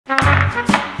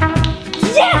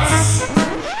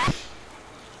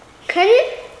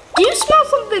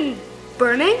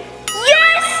burning?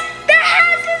 Yes! The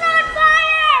house is on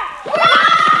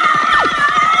fire!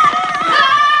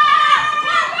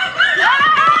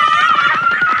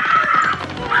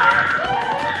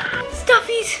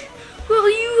 Stuffies, will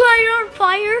you light it on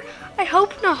fire? I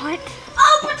hope not.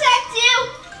 I'll protect you!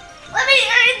 Let me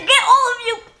get all of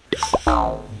you!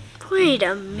 Wait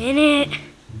a minute.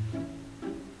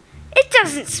 It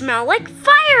doesn't smell like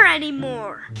fire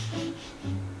anymore.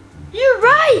 You're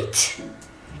right!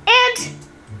 And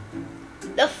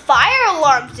the fire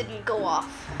alarms didn't go off.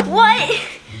 What?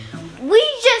 We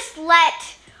just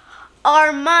let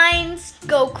our minds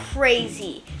go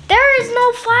crazy. There is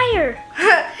no fire.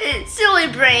 Silly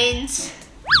brains.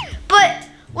 But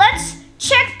let's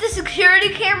check the security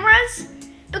cameras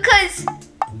because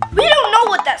we don't know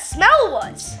what that smell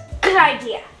was. Good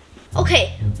idea.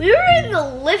 Okay, we were in the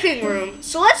living room,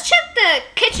 so let's check the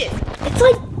kitchen. It's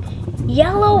like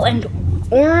yellow and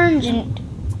orange and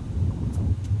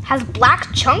Has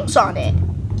black chunks on it.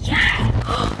 yeah.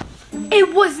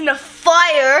 It wasn't a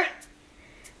fire.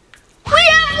 We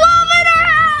have lava in our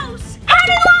house! How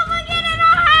did lava get in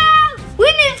our house? We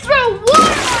need to throw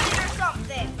water on it or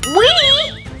something. We?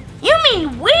 You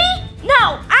mean we?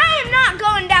 No, I am not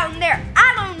going down there. I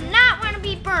do not want to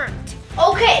be burnt.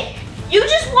 Okay, you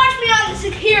just watch me on the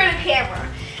security camera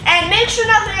and make sure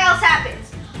nothing else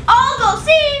happens. I'll go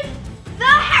see the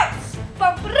house.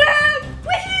 Ba-brum,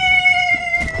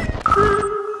 wee-hoo!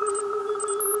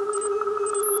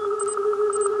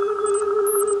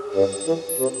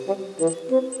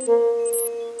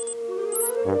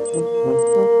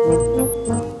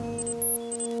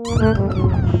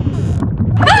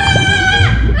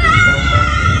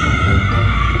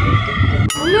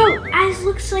 Oh no, Az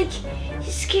looks like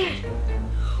he's scared.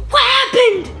 What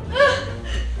happened?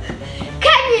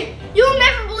 Canyon, you'll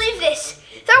never believe this.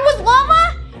 There was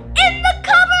lava in the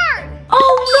cupboard.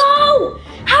 Oh no!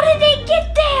 How did they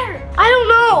get there? I don't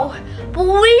know, but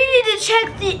we need to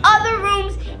check the other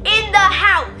rooms in the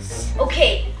house.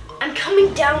 Okay, I'm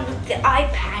coming down with the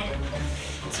iPad.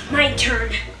 It's my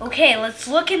turn. Okay, let's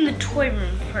look in the toy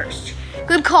room first.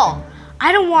 Good call.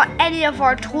 I don't want any of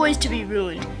our toys to be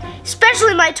ruined,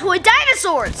 especially my toy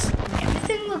dinosaurs.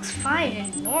 Everything looks fine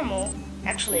and normal.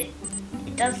 Actually,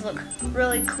 it does look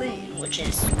really clean, which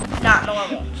is Not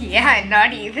normal. yeah,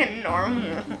 not even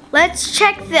normal. Let's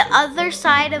check the other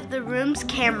side of the room's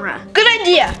camera. Good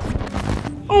idea.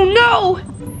 Oh no!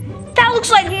 That looks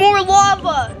like more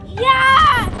lava.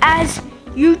 Yeah! As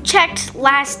you checked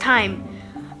last time,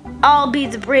 I'll be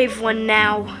the brave one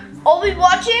now. I'll be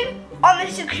watching on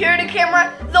the security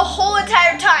camera the whole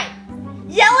entire time.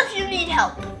 Yell if you need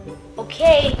help.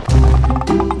 Okay.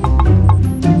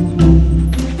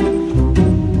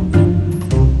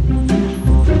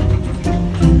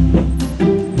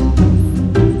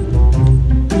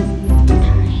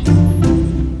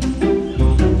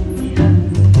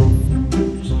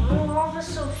 There's no lava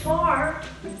so far.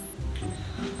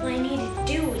 All I need to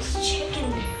do is check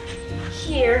in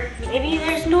here. Maybe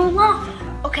there's no lava.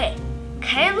 Okay,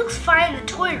 kind of looks fine in the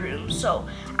toy room, so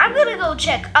I'm gonna go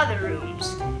check other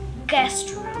rooms.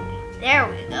 Guest room. There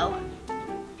we go.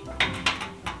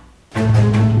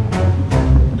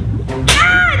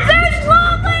 Ah! There's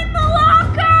lava in the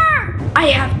locker! I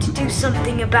have to do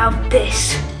something about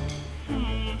this.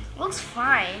 Looks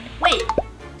fine. Wait,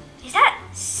 is that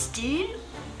steam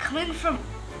coming from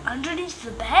underneath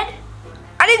the bed?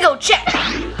 I need to go check.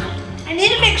 I need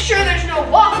to make sure there's no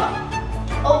lava.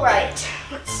 All right,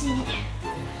 let's see.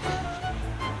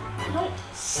 I don't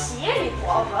see any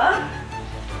lava.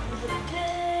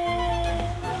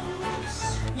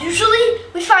 Usually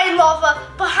we find lava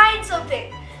behind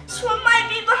something, so it might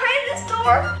be behind this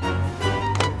door.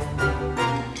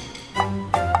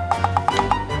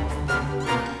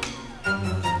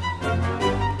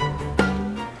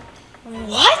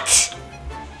 What?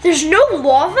 There's no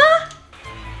lava?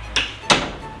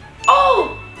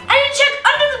 Oh, I didn't check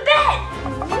under the bed.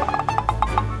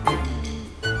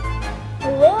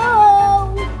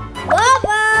 Hello?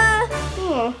 Lava?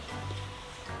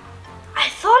 I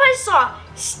thought I saw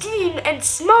steam and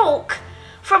smoke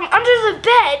from under the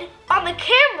bed on the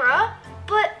camera,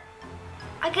 but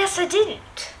I guess I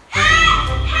didn't.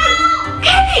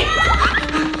 Kevin!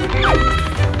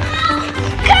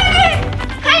 Kevin!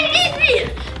 Kevin, eat me!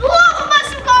 The lava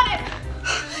must have got him!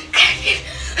 Kevin!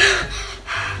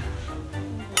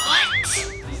 What?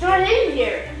 He's not in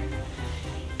here.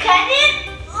 Kevin?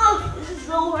 Oh, this is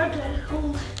so hard to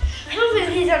hold. I don't think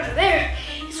he's under there.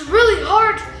 It's really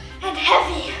hard and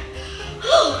heavy.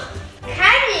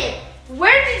 Canyon,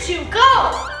 where did you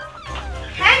go?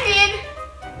 Canyon?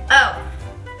 Oh,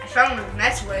 I found where the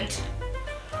mess went.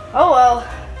 Oh well.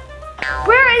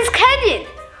 Where is Kenyon?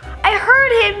 I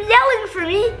heard him yelling for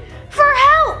me for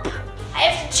help. I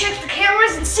have to check the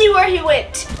cameras and see where he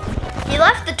went. He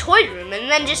left the toy room and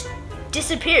then just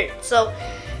disappeared. So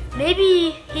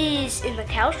maybe he's in the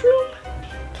couch room?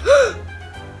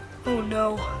 Oh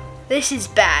no, this is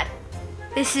bad.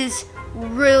 This is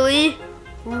really,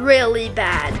 really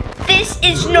bad. This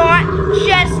is not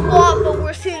just lava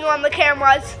we're seeing on the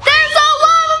cameras. There's a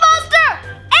lava monster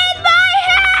in my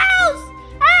house!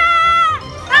 Ah!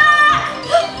 Ah!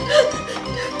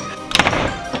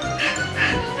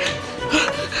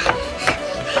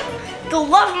 The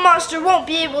lava monster won't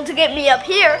be able to get me up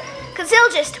here because he'll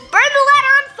just burn the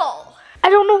ladder and fall. I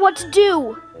don't know what to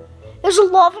do. There's a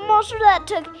lava monster that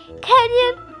took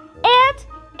Kenyon and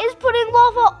is putting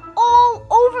lava all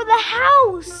over the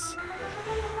house.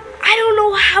 I don't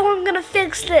know how I'm gonna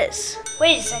fix this.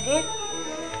 Wait a second.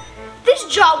 This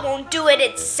job won't do it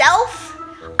itself.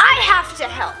 I have to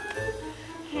help.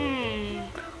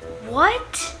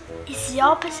 What is the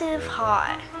opposite of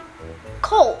hot?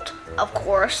 Cold, of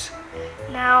course.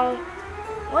 Now,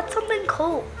 what's something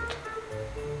cold?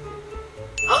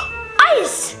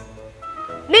 Ice!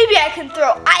 Maybe I can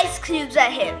throw ice cubes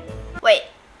at him. Wait,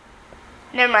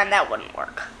 never mind, that wouldn't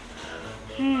work.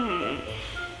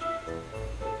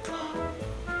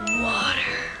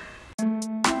 Water.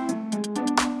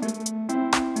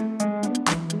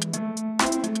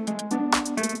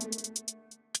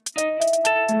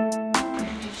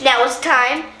 Now it's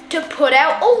time to put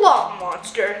out a lava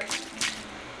monster.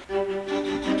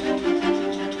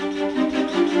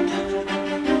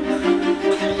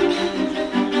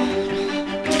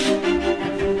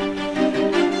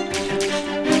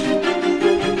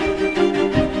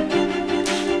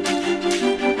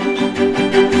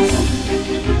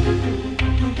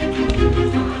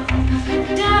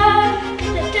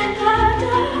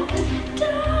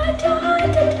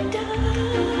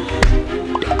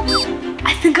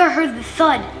 I heard the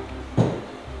thud.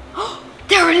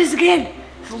 There it is again.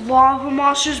 The lava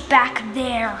monster's back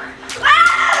there. Wait,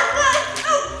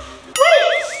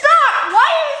 stop! Why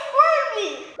are you squirting me?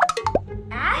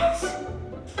 Az?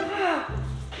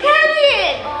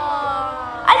 Kenyon!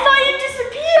 I thought you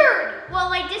disappeared. Well,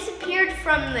 I disappeared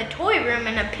from the toy room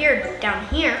and appeared down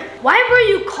here. Why were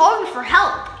you calling for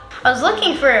help? I was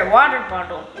looking for a water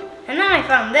bottle, and then I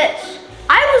found this.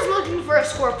 I was looking for a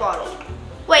squirt bottle.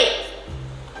 Wait.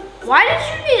 Why did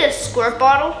you need a squirt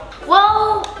bottle?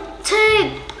 Well,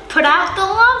 to put out the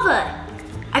lava.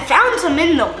 I found some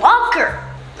in the locker.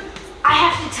 I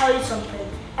have to tell you something.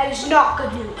 That is not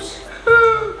good news.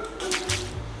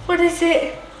 What is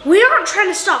it? We aren't trying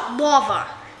to stop lava.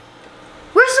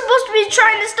 We're supposed to be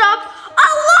trying to stop a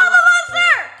lava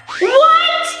monster!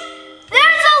 What?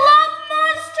 There's a lava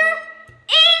monster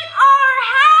in our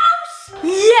house?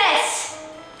 Yes!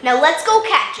 Now let's go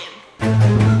catch him.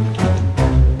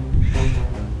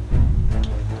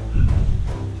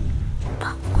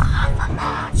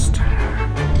 Monster.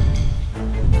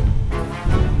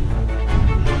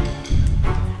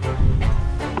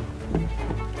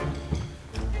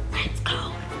 Let's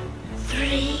go.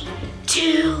 3,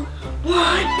 2, 1.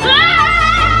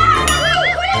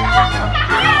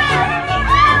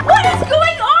 What is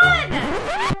going on?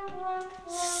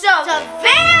 Savannah?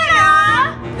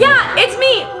 Yeah, it's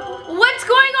me. What's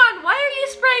going on? Why are you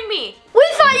spraying me? We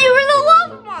thought you were the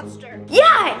lava monster.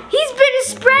 Yeah, he's been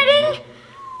spreading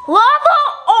lava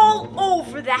all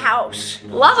over the house.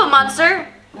 Lava monster?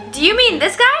 Do you mean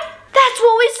this guy? That's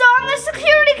what we saw on the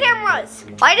security cameras.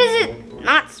 Why does it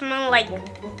not smell like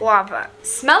lava?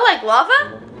 Smell like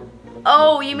lava?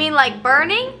 Oh, you mean like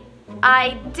burning?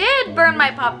 I did burn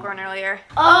my popcorn earlier.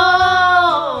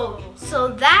 Oh, so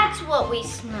that's what we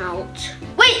smelled.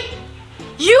 Wait,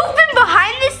 you've been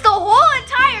behind this the whole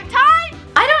entire time?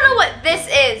 I don't know what this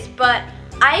is, but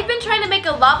I've been trying to make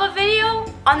a lava video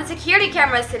on the security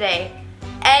cameras today.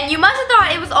 And you must have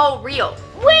thought it was all real.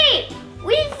 Wait,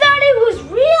 we thought it was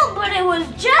real, but it was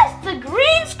just a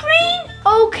green screen?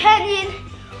 Oh, Kenyon,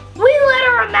 we let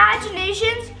our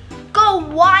imaginations go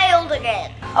wild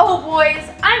again. Oh boys,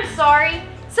 I'm sorry.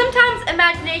 Sometimes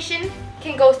imagination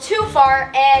can go too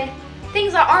far and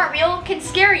things that aren't real can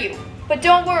scare you. But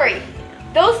don't worry,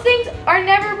 those things are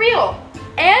never real.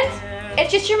 And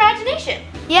it's just your imagination.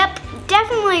 Yep,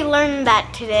 definitely learned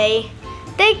that today.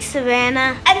 Thanks,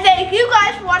 Savannah. And thank you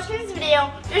guys for watching this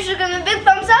video. Make sure to give it a big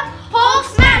thumbs up.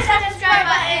 Smash that subscribe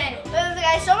button. Thank you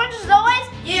guys so much as always.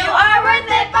 You are worth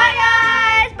it. Bye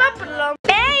guys. Bye. Bye.